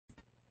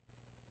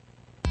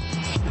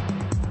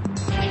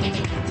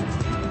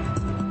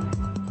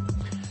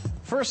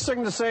First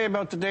thing to say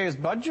about today's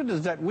budget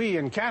is that we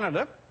in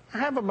Canada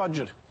have a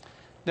budget.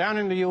 Down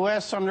in the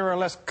U.S., under a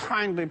less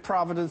kindly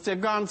providence, they've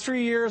gone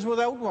 3 years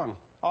without one,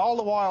 all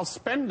the while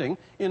spending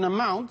in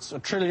amounts,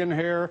 $1 trillion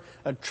here,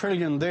 $1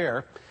 trillion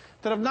there,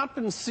 that have not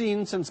been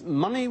seen since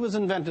money was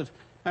invented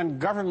and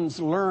governments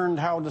learned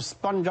how to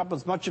sponge up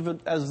as much of it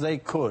as they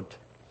could.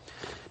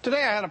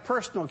 Today I had a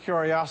personal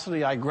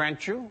curiosity, I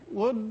grant you.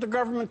 Would the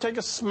government take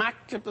a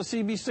smack at the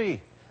CBC?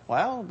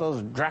 Well,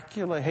 does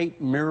Dracula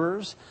hate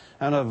mirrors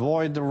and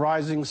avoid the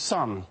rising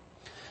sun?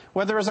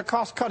 Whether as a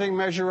cost-cutting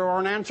measure or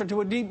an answer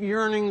to a deep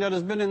yearning that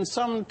has been in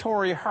some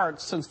Tory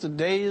hearts since the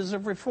days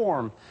of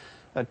reform,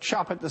 a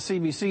chop at the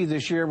CBC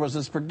this year was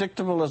as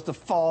predictable as the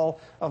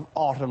fall of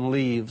autumn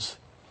leaves.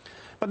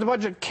 But the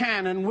budget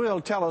can and will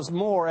tell us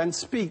more and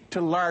speak to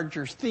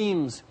larger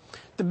themes.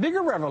 The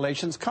bigger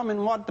revelations come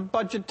in what the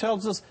budget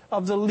tells us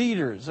of the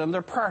leaders and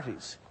their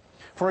parties.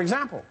 For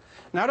example,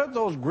 now that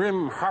those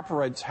grim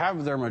Harperites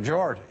have their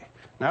majority,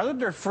 now that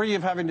they're free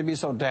of having to be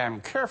so damn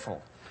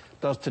careful,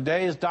 does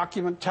today's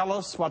document tell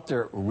us what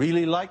they're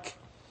really like?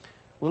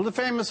 Will the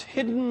famous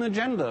hidden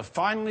agenda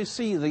finally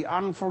see the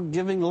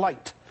unforgiving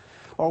light?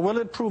 Or will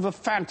it prove a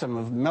phantom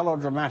of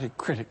melodramatic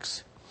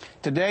critics?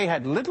 Today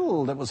had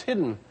little that was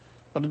hidden,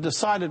 but a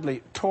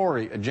decidedly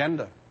Tory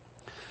agenda.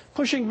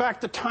 Pushing back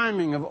the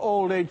timing of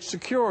old age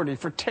security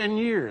for 10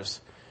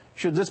 years.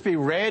 Should this be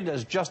read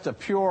as just a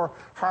pure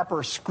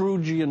Harper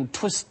Scroogean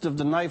twist of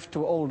the knife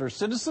to older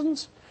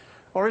citizens?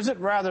 Or is it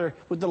rather,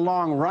 with the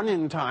long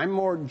run-in time,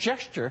 more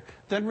gesture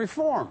than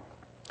reform?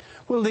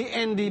 Will the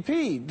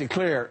NDP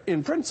declare,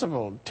 in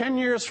principle, 10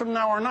 years from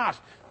now or not,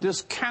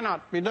 this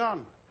cannot be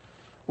done?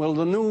 Will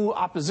the new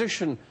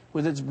opposition,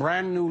 with its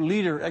brand new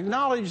leader,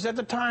 acknowledge that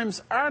the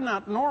times are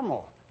not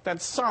normal,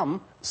 that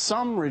some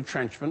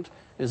retrenchment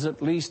is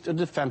at least a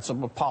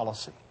defensible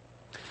policy?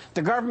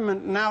 The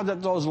government, now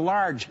that those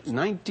large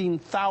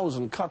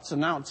 19,000 cuts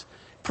announced,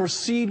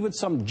 proceed with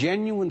some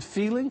genuine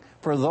feeling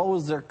for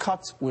those their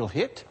cuts will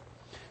hit?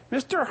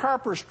 Mr.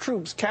 Harper's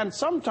troops can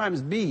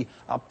sometimes be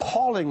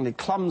appallingly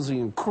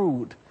clumsy and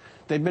crude.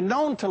 They've been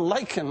known to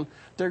liken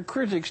their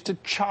critics to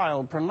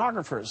child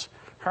pornographers,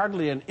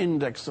 hardly an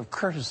index of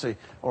courtesy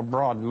or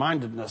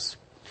broad-mindedness.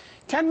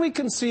 Can we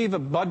conceive a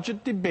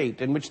budget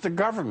debate in which the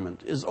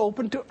government is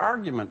open to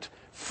argument,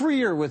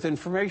 freer with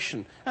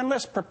information, and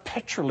less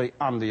perpetually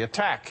on the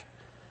attack,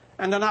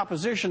 and an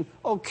opposition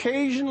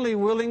occasionally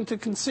willing to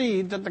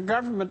concede that the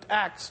government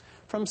acts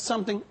from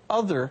something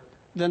other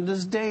than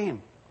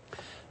disdain?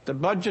 The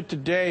budget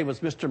today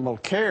was Mr.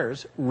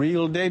 Mulcair's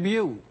real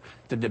debut.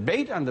 The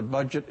debate on the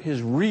budget,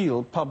 his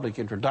real public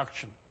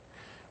introduction.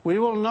 We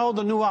will know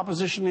the new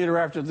opposition leader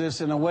after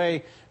this in a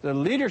way the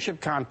leadership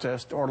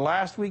contest or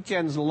last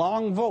weekend's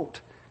long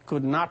vote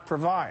could not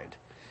provide.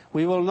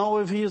 We will know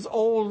if he is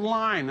old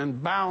line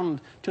and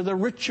bound to the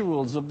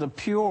rituals of the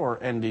pure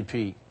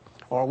NDP,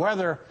 or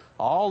whether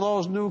all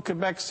those new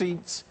Quebec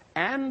seats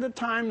and the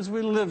times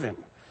we live in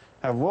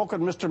have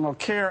woken Mr.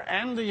 Mulcair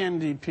and the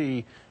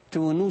NDP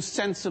to a new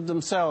sense of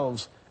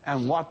themselves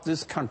and what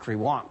this country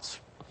wants.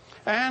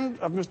 And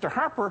of Mr.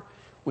 Harper,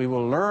 we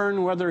will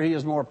learn whether he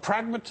is more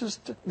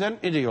pragmatist than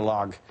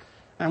ideologue.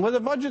 And with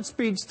a budget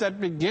speech that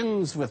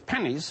begins with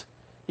pennies,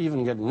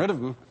 even getting rid of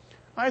them,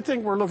 I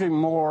think we're looking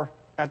more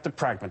at the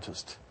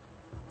pragmatist.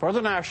 For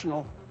The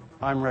National,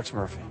 I'm Rex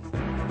Murphy.